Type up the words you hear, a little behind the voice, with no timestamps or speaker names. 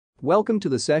Welcome to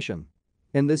the session.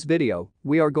 In this video,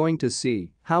 we are going to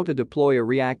see how to deploy a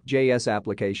React.js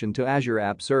application to Azure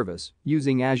App Service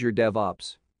using Azure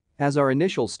DevOps. As our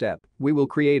initial step, we will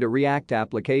create a React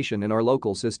application in our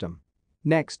local system.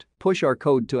 Next, push our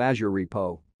code to Azure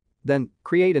repo. Then,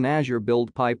 create an Azure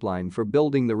build pipeline for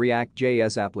building the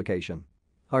React.js application.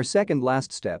 Our second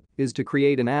last step is to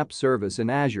create an app service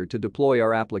in Azure to deploy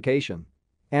our application.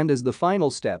 And as the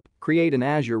final step, create an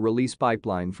Azure release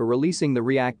pipeline for releasing the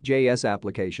React.js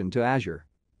application to Azure.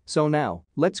 So now,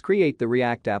 let's create the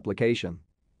React application.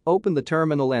 Open the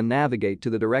terminal and navigate to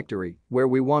the directory where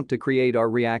we want to create our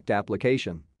React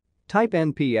application. Type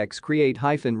npx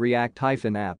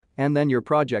create-react-app and then your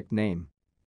project name.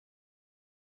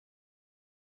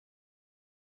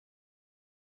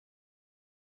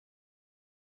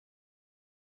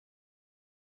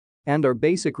 And our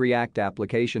basic React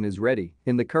application is ready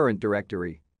in the current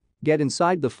directory. Get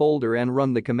inside the folder and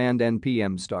run the command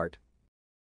npm start.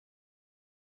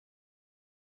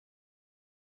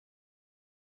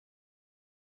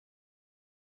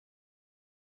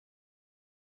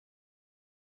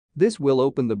 This will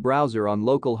open the browser on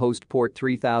localhost port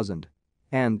 3000.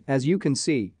 And, as you can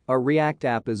see, our React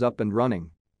app is up and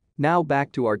running. Now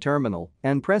back to our terminal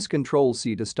and press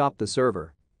Ctrl+C to stop the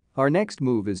server. Our next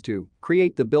move is to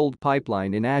create the build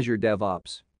pipeline in Azure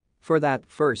DevOps. For that,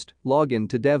 first, log in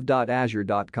to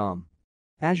dev.azure.com.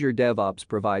 Azure DevOps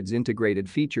provides integrated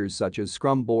features such as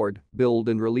Scrum board, build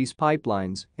and release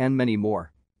pipelines, and many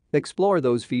more. Explore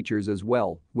those features as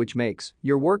well, which makes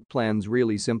your work plans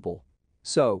really simple.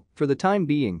 So, for the time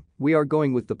being, we are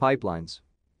going with the pipelines.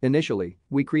 Initially,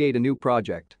 we create a new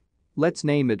project. Let's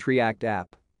name it React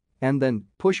App. And then,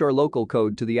 push our local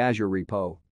code to the Azure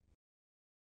repo.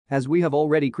 As we have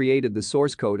already created the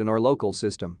source code in our local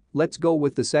system, let's go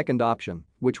with the second option,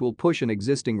 which will push an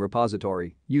existing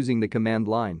repository using the command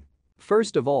line.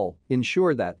 First of all,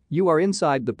 ensure that you are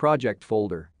inside the project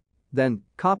folder. Then,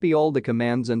 copy all the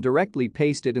commands and directly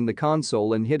paste it in the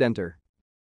console and hit enter.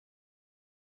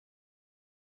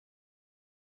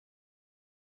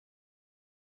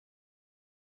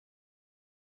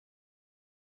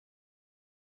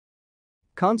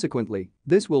 Consequently,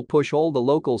 this will push all the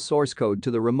local source code to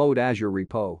the remote Azure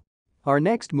repo. Our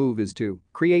next move is to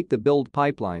create the build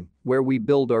pipeline, where we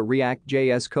build our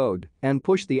React.js code and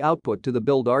push the output to the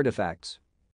build artifacts.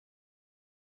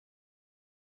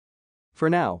 For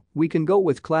now, we can go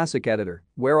with Classic Editor,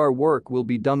 where our work will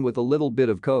be done with a little bit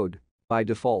of code. By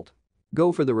default,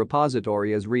 go for the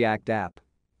repository as React App.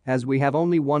 As we have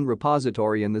only one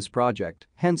repository in this project,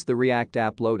 hence the React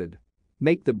App loaded.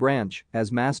 Make the branch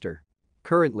as master.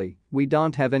 Currently, we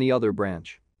don't have any other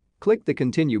branch. Click the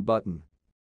Continue button.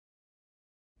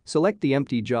 Select the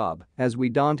empty job, as we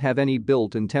don't have any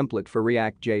built-in template for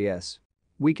React.js.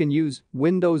 We can use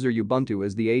Windows or Ubuntu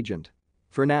as the agent.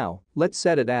 For now, let's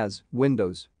set it as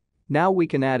Windows. Now we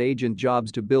can add agent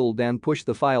jobs to build and push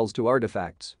the files to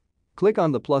artifacts. Click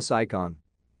on the plus icon.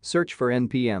 Search for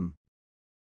npm.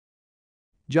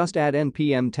 Just add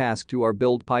npm task to our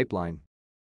build pipeline.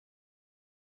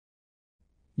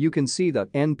 You can see the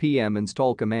Npm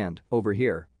Install command over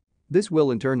here. This will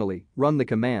internally run the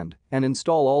command and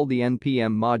install all the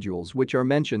npm modules which are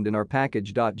mentioned in our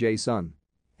package.json.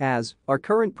 As our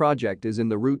current project is in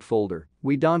the root folder,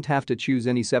 we don't have to choose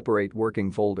any separate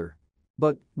working folder.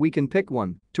 But we can pick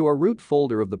one to our root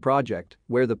folder of the project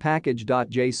where the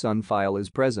package.json file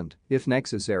is present if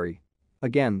necessary.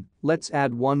 Again, let's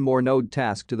add one more node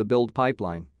task to the build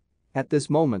pipeline. At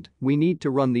this moment, we need to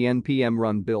run the npm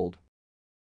run build.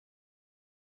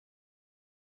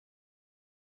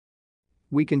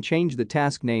 We can change the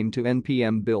task name to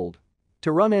npm build.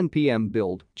 To run npm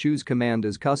build, choose command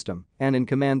as custom, and in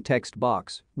command text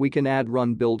box, we can add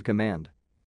run build command.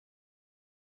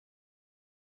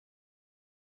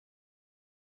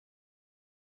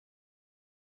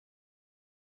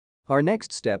 Our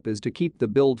next step is to keep the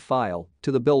build file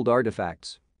to the build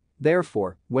artifacts.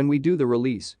 Therefore, when we do the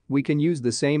release, we can use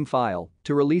the same file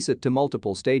to release it to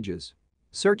multiple stages.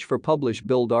 Search for publish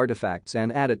build artifacts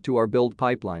and add it to our build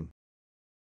pipeline.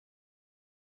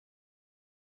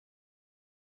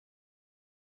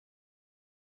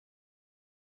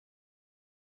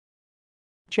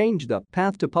 Change the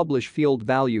path to publish field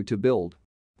value to build.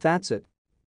 That's it.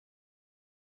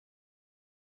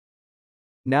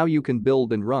 Now you can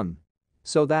build and run.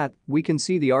 So that we can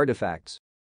see the artifacts.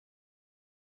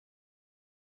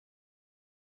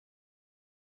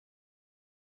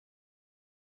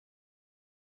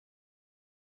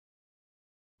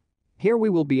 Here we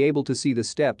will be able to see the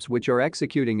steps which are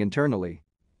executing internally.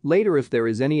 Later, if there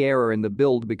is any error in the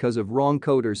build because of wrong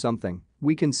code or something,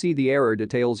 we can see the error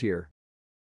details here.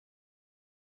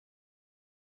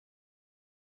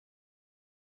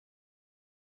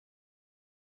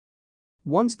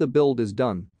 Once the build is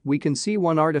done, we can see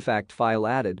one artifact file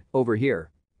added over here.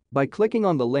 By clicking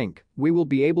on the link, we will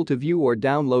be able to view or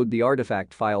download the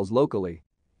artifact files locally.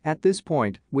 At this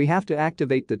point, we have to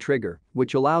activate the trigger,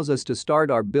 which allows us to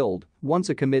start our build once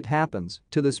a commit happens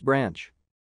to this branch.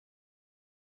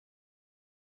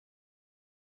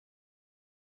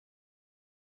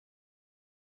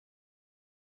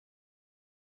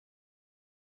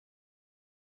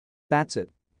 That's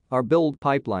it. Our build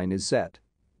pipeline is set.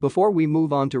 Before we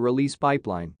move on to release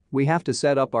pipeline, we have to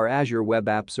set up our Azure Web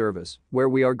App service, where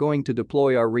we are going to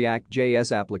deploy our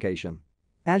React.js application.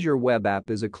 Azure Web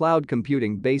App is a cloud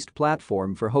computing-based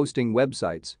platform for hosting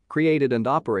websites, created and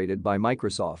operated by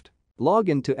Microsoft. Log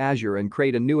into Azure and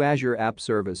create a new Azure App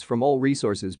Service from All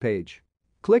Resources page.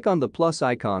 Click on the plus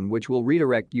icon, which will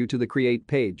redirect you to the Create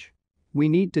page. We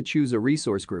need to choose a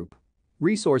resource group.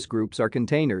 Resource groups are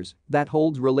containers that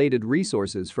hold related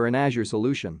resources for an Azure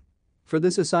solution. For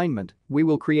this assignment, we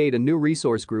will create a new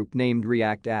resource group named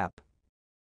React App.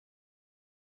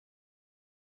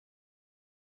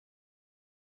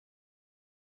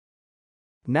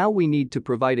 Now we need to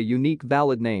provide a unique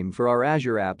valid name for our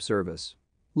Azure App Service.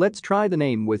 Let's try the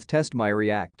name with Test My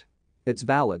React. It's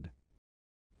valid.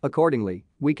 Accordingly,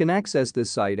 we can access this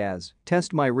site as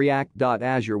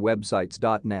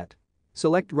testmyreact.azurewebsites.net.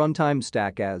 Select runtime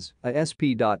stack as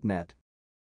ASP.NET.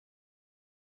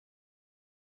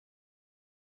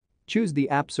 Choose the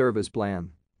app service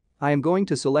plan. I am going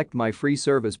to select my free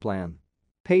service plan.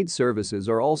 Paid services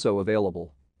are also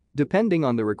available. Depending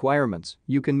on the requirements,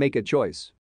 you can make a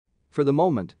choice. For the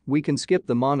moment, we can skip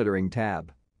the monitoring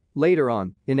tab. Later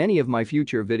on, in any of my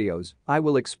future videos, I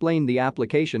will explain the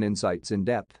application insights in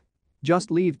depth.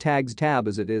 Just leave tags tab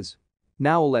as it is.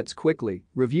 Now let's quickly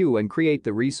review and create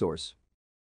the resource.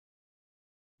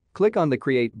 Click on the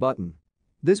Create button.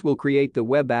 This will create the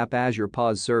Web App Azure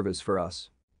PaaS service for us.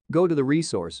 Go to the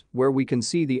resource where we can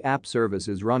see the app service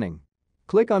is running.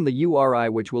 Click on the URI,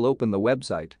 which will open the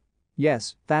website.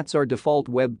 Yes, that's our default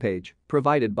web page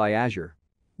provided by Azure.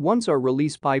 Once our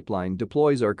release pipeline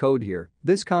deploys our code here,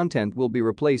 this content will be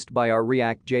replaced by our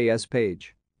React.js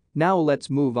page. Now let's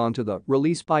move on to the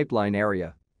release pipeline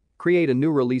area. Create a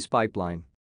new release pipeline.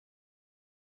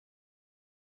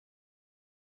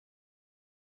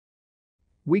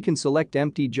 We can select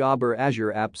empty job or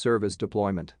Azure App Service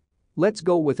deployment. Let's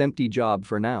go with empty job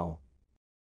for now.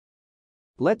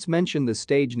 Let's mention the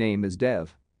stage name as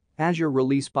dev. Azure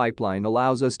Release Pipeline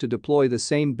allows us to deploy the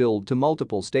same build to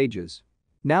multiple stages.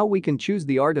 Now we can choose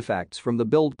the artifacts from the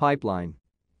build pipeline.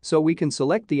 So we can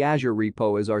select the Azure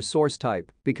repo as our source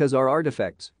type because our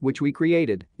artifacts, which we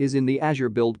created, is in the Azure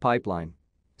build pipeline.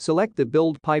 Select the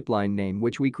build pipeline name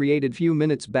which we created few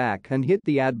minutes back and hit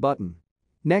the add button.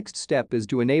 Next step is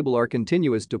to enable our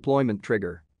continuous deployment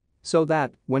trigger. So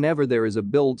that, whenever there is a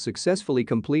build successfully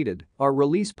completed, our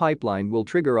release pipeline will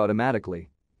trigger automatically.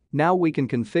 Now we can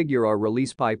configure our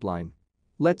release pipeline.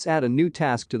 Let's add a new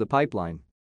task to the pipeline.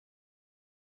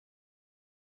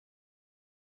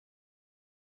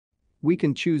 We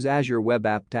can choose Azure Web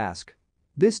App task.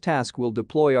 This task will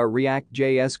deploy our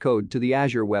React.js code to the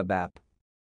Azure Web App.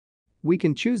 We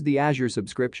can choose the Azure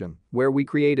subscription, where we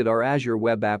created our Azure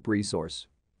Web App resource.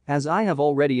 As I have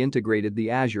already integrated the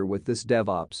Azure with this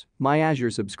DevOps, my Azure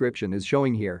subscription is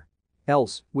showing here.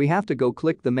 Else, we have to go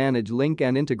click the Manage link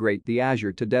and integrate the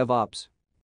Azure to DevOps.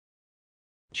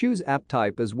 Choose app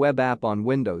type as Web App on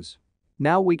Windows.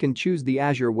 Now we can choose the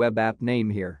Azure Web App name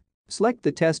here. Select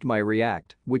the Test My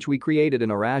React, which we created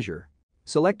in our Azure.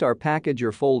 Select our package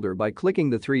or folder by clicking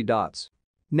the three dots.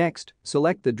 Next,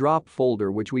 select the drop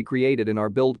folder which we created in our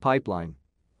build pipeline.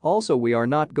 Also, we are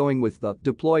not going with the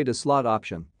Deploy to Slot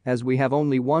option, as we have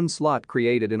only one slot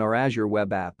created in our Azure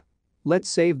Web App. Let's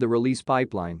save the release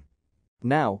pipeline.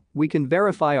 Now, we can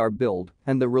verify our build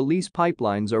and the release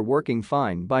pipelines are working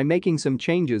fine by making some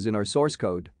changes in our source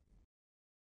code.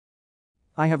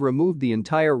 I have removed the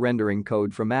entire rendering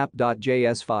code from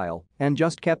app.js file and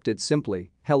just kept it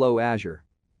simply, Hello Azure.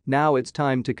 Now it's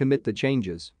time to commit the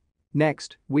changes.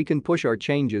 Next, we can push our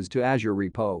changes to Azure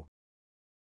repo.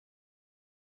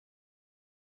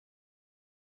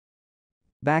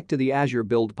 Back to the Azure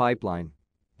build pipeline.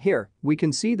 Here, we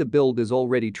can see the build is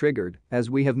already triggered as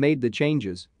we have made the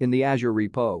changes in the Azure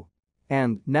repo.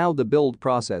 And now the build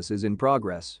process is in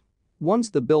progress. Once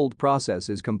the build process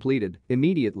is completed,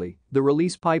 immediately, the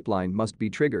release pipeline must be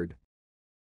triggered.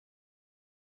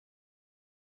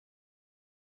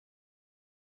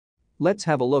 Let's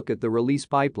have a look at the release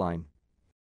pipeline.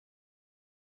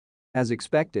 As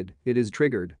expected, it is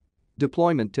triggered.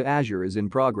 Deployment to Azure is in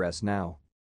progress now.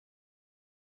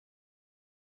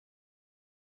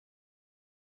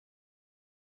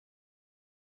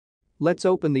 Let's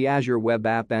open the Azure Web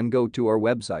App and go to our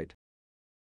website.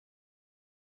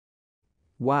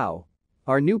 Wow!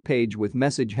 Our new page with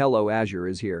message "Hello Azure"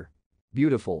 is here.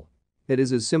 Beautiful. It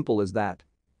is as simple as that.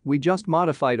 We just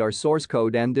modified our source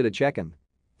code and did a check-in.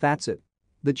 That's it.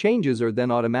 The changes are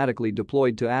then automatically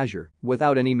deployed to Azure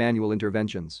without any manual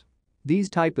interventions.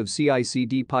 These type of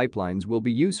CI/CD pipelines will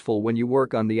be useful when you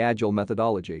work on the Agile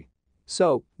methodology.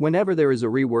 So, whenever there is a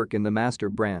rework in the master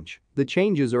branch, the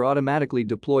changes are automatically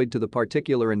deployed to the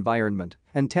particular environment,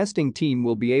 and testing team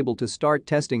will be able to start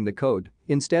testing the code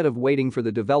instead of waiting for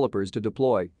the developers to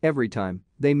deploy every time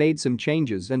they made some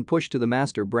changes and push to the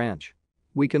master branch.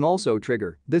 We can also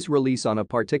trigger this release on a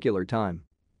particular time.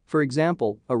 For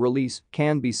example, a release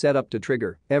can be set up to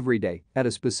trigger every day at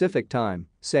a specific time,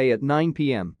 say at 9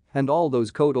 p.m., and all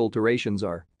those code alterations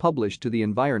are published to the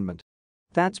environment.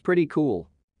 That's pretty cool.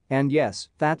 And yes,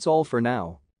 that's all for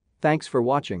now. Thanks for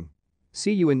watching.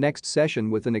 See you in next session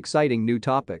with an exciting new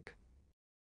topic.